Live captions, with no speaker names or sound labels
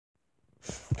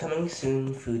Coming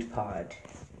soon, Food Pod.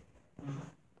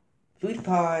 Food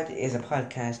Pod is a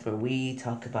podcast where we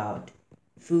talk about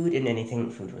food and anything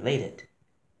food related.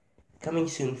 Coming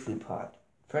soon, Food Pod.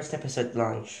 First episode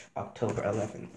launch October 11th.